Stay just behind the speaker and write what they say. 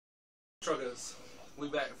Truckers, we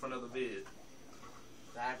back for another vid.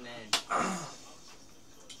 Diving in.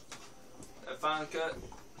 That fine cut,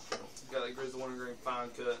 got that Grizzly Wintergreen fine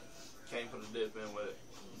cut, can't put a dip in with it.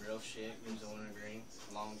 Real shit, Grizzly Wintergreen,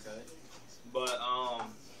 long cut. But,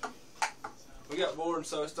 we got bored and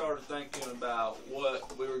so I started thinking about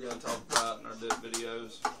what we were going to talk about in our dip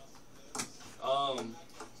videos.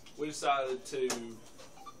 We decided to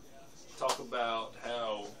talk about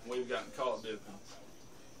how we've gotten caught dipping.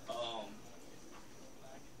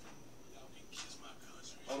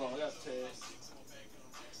 Hold on, I got a text.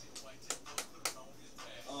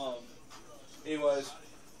 Anyways,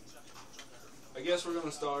 I guess we're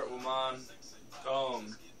gonna start with mine. I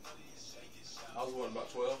was what, about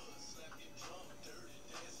 12?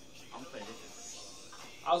 I'm pretty.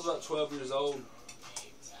 I was about 12 years old,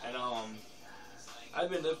 and I'd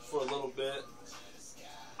been dipping for a little bit.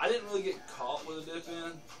 I didn't really get caught with a dip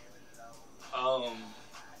in.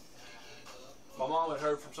 My mom had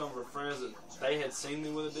heard from some of her friends that they had seen me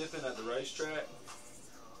with a dip in at the racetrack,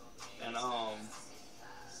 and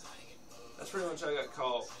that's pretty much how I got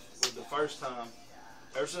caught with the first time.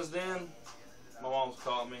 Ever since then, my mom's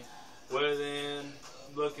caught me with in,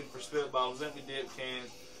 looking for spit bottles, empty dip cans,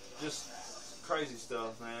 just crazy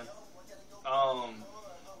stuff, man.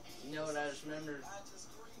 You know what I just remembered?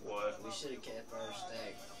 What? We should have kept our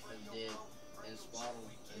stack of dip in this bottle.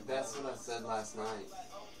 That's what I said last night.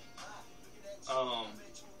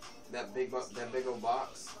 That big old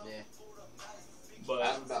box. Yeah. But I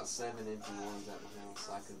have about 7 empty ones at my house.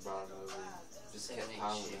 I could have brought it over and just Seven, kept eight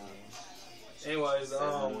piling shit, up. anyways, 7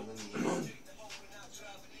 of them.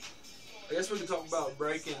 I guess we could talk about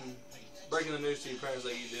breaking the news to your parents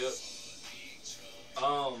that you dip.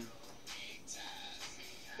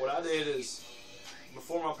 What I did is,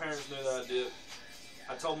 before my parents knew that I dipped,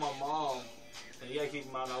 I told my mom, and you gotta keep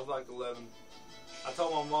in mind I was like 11. I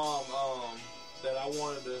told my mom that I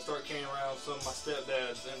wanted to start carrying around some of my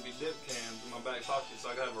stepdad's empty dip cans in my back pocket so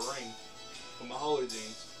I could have a ring with my Holy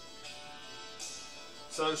Jeans.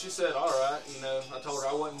 So she said, alright, you know, I told her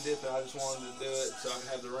I wasn't dipping, I just wanted to do it so I could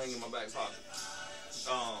have the ring in my back pocket.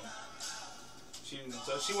 So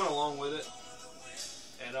she went along with it,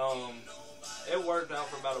 and it worked out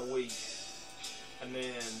for about a week, and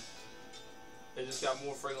then it just got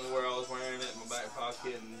more frequently where I was wearing it in my back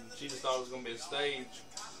pocket, and she just thought it was going to be a stage.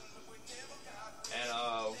 And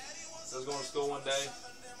I was going to school one day,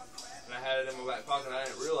 and I had it in my back pocket, and I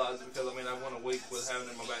didn't realize it because, I mean, I went a week with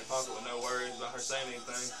having it in my back pocket with no worries about her saying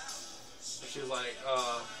anything. And she was like,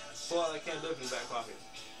 pull out that can of dip in your back pocket.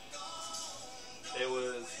 It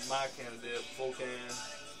was my can of dip, full can.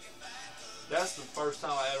 That's the first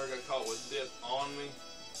time I ever got caught with dip on me.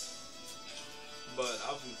 But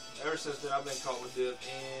ever since then, I've been caught with dip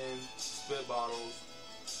in spit bottles,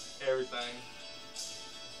 everything.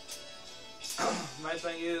 Main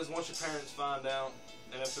thing is, once your parents find out,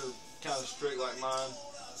 and if they're kind of strict like mine,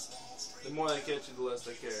 the more they catch you, the less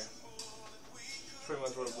they care. Pretty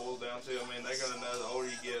much what it boils down to. I mean, they're going to know the older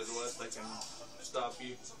you get, the less they can stop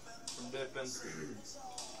you from dipping.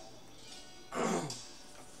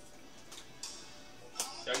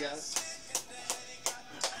 Y'all got it?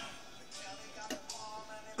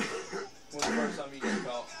 When's the first time you got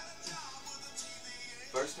caught?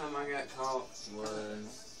 First time I got caught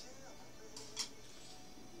was,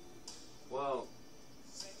 well,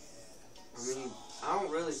 I mean, I don't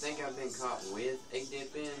really think I've been caught with a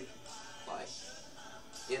dip in, like,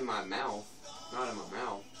 in my mouth, not in my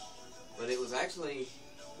mouth, but it was actually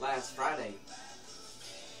last Friday.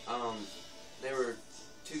 There were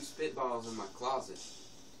 2 spitballs in my closet,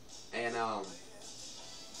 and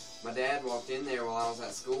my dad walked in there while I was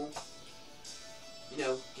at school, you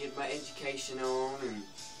know, getting my education on and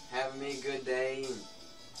having me a good day, and,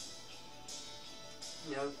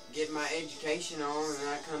 you know, getting my education on, and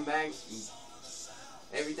I come back and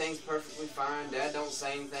everything's perfectly fine. Dad don't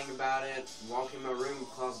say anything about it. Walk in my room,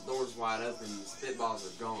 closet door's wide open, and the spitballs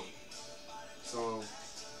are gone. So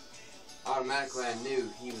automatically I knew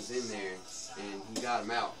he was in there, and he got them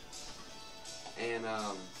out. And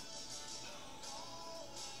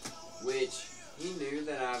which he knew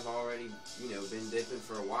that I've already, you know, been dipping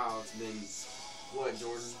for a while. It's been, what,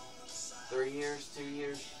 Jordan? 3 years? 2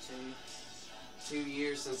 years? 2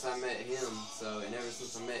 years since I met him. So, and ever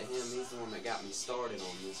since I met him, he's the one that got me started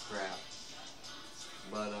on this crap.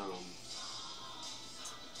 But,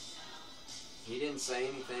 he didn't say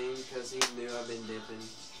anything because he knew I've been dipping.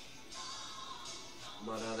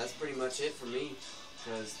 But, that's pretty much it for me.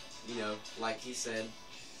 Because, you know, like he said,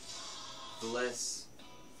 the less,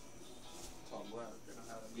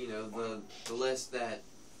 you know, the less that,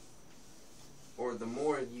 or the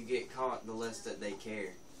more you get caught, the less that they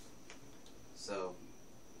care.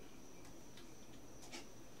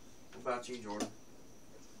 about you, Jordan?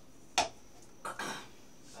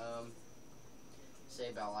 Say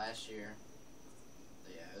about last year.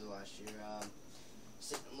 Yeah, it was last year.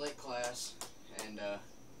 Sitting in lit class, and I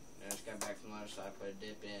just got back from lunch, so I put a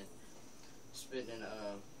dip in, spitting in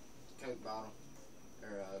a Coke bottle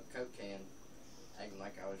or a Coke can, acting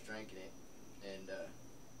like I was drinking it, and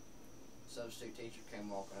substitute teacher came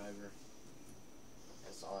walking over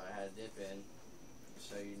and saw that I had a dip in.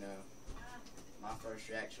 So my first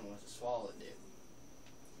reaction was to swallow the dip.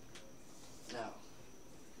 No.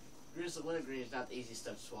 Grizzly wintergreen is not the easiest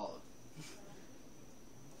stuff to swallow.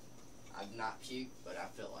 I did not puke, but I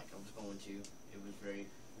felt like I was going to. It was very,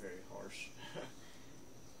 very harsh.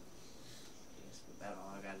 Yes, but that's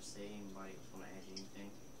all I got to say. Anybody else want to add anything?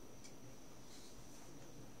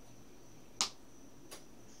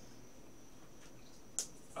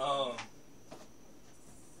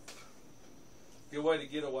 Good way to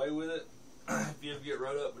get away with it if you ever get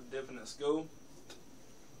wrote up with dipping at school.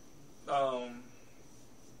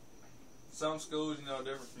 Some schools, are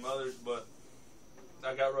different from others, but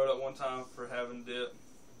I got wrote up one time for having dip,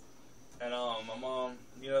 and my mom,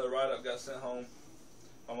 the write-up got sent home.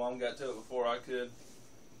 My mom got to it before I could,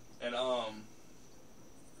 and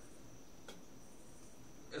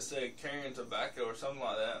it said carrying tobacco or something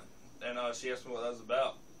like that, and she asked me what that was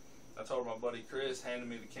about. I told her my buddy Chris handed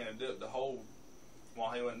me the can of dip to hold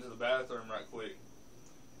while he went into the bathroom right quick,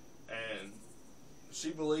 and she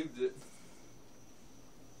believed it.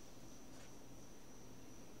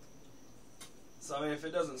 So, if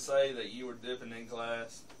it doesn't say that you were dipping in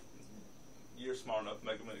class, you're smart enough to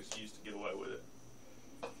make them an excuse to get away with it.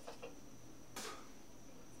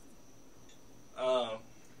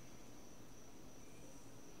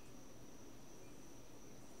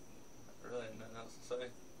 Really ain't nothing else to say.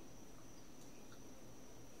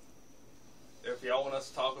 If y'all want us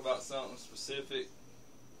to talk about something specific,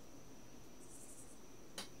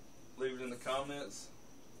 leave it in the comments.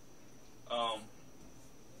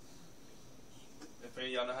 If any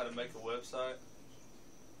of y'all know how to make a website,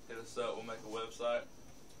 hit us up. We'll make a website.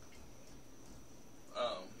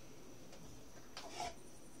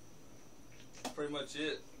 Pretty much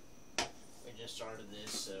it. We just started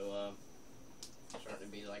this, so starting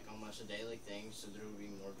to be like almost a daily thing. So there will be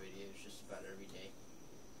more videos just about every day,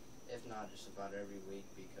 if not just about every week,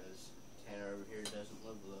 because Tanner over here doesn't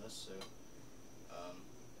live with us, so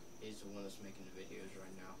he's the one that's making the videos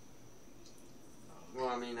right now. Well,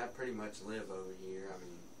 I pretty much live over here.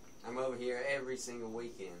 I'm over here every single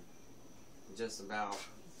weekend. Just about.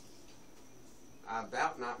 I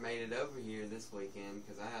about not made it over here this weekend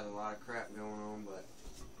because I had a lot of crap going on, but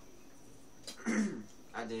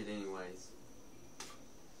I did anyways.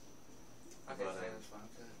 I can't say this fine.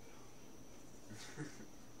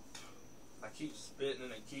 I keep spitting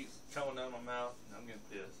and it keeps coming down my mouth, and I'm getting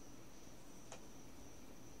pissed.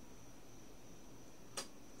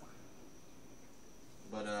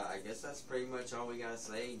 But I guess that's pretty much all we gotta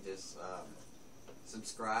say. Just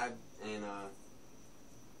subscribe and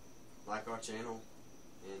like our channel,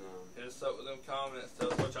 and hit us up with them comments.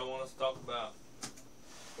 Tell us what y'all want us to talk about.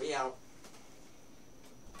 We out.